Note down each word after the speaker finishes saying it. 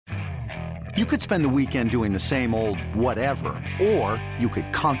You could spend the weekend doing the same old whatever, or you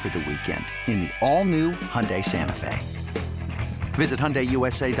could conquer the weekend in the all-new Hyundai Santa Fe. Visit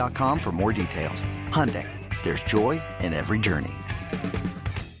HyundaiUSA.com for more details. Hyundai, there's joy in every journey.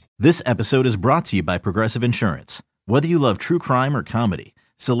 This episode is brought to you by Progressive Insurance. Whether you love true crime or comedy,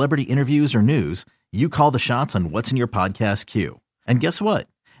 celebrity interviews or news, you call the shots on what's in your podcast queue. And guess what?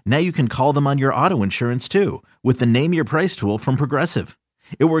 Now you can call them on your auto insurance too with the Name Your Price tool from Progressive.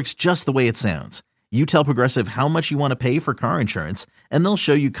 It works just the way it sounds. You tell Progressive how much you want to pay for car insurance, and they'll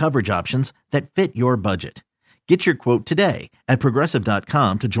show you coverage options that fit your budget. Get your quote today at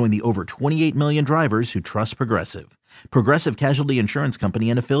Progressive.com to join the over 28 million drivers who trust Progressive. Progressive Casualty Insurance Company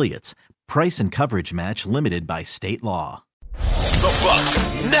and Affiliates. Price and coverage match limited by state law. The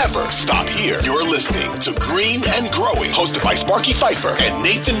Bucks never stop here. You're listening to Green and Growing, hosted by Sparky Pfeiffer and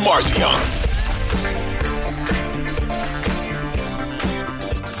Nathan Marzion.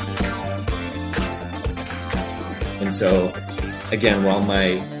 And so, again, while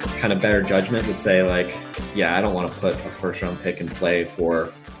my kind of better judgment would say, like, yeah, I don't want to put a first-round pick in play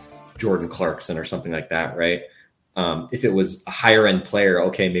for Jordan Clarkson or something like that, right? If it was a higher-end player,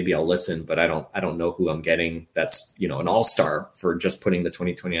 okay, maybe I'll listen, but I don't know who I'm getting. That's, an all-star for just putting the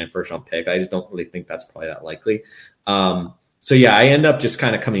 2029 first-round pick. I just don't really think that's probably that likely. So yeah, I end up just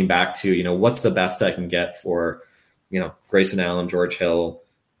kind of coming back to, what's the best I can get for, Grayson Allen, George Hill,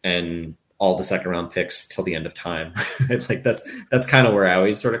 and all the second round picks till the end of time. Like that's kind of where I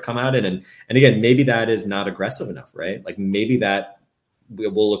always sort of come at it. And again, maybe that is not aggressive enough, right? Like maybe that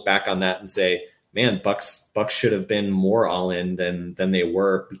we'll look back on that and say, man, Bucks should have been more all in than they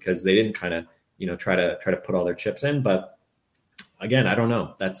were, because they didn't kind of, try to put all their chips in. But again, I don't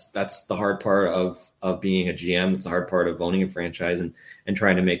know. That's the hard part of being a GM. That's the hard part of owning a franchise and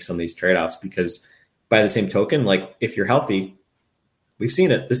trying to make some of these trade-offs, because by the same token, like if you're healthy, we've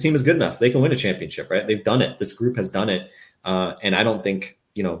seen it. This team is good enough. They can win a championship, right? They've done it. This group has done it. And I don't think,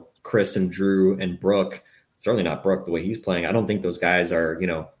 Chris and Drew and Brooke, certainly not Brooke the way he's playing, I don't think those guys are,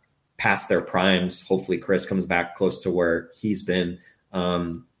 past their primes. Hopefully Chris comes back close to where he's been.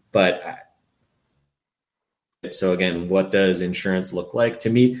 So again, what does insurance look like?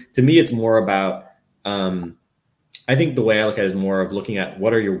 To me, it's more about, I think the way I look at it is more of looking at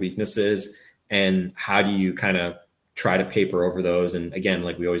what are your weaknesses and how do you kind of try to paper over those. And again,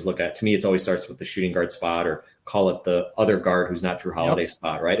 like we always look at, to me, it always starts with the shooting guard spot, or call it the other guard who's not Drew Holiday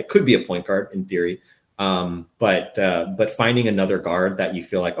spot, right? It could be a point guard in theory. But finding another guard that you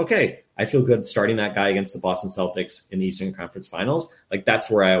feel like, okay, I feel good starting that guy against the Boston Celtics in the Eastern Conference Finals. Like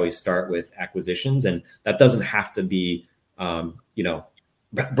that's where I always start with acquisitions. And that doesn't have to be,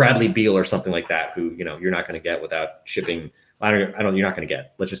 Bradley Beal or something like that, who, you're not going to get without shipping. You're not going to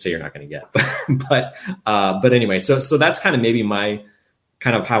get, let's just say you're not going to get, but anyway, so that's kind of maybe my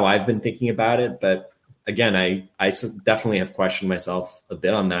kind of how I've been thinking about it. But again, I definitely have questioned myself a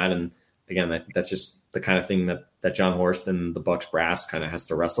bit on that. And again, I think that's just the kind of thing that John Horst and the Bucks brass kind of has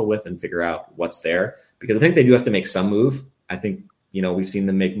to wrestle with and figure out what's there, because I think they do have to make some move. I think, we've seen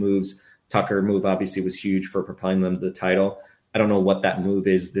them make moves. Tucker move obviously was huge for propelling them to the title. I don't know what that move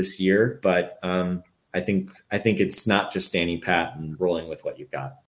is this year, but I think it's not just standing pat and rolling with what you've got.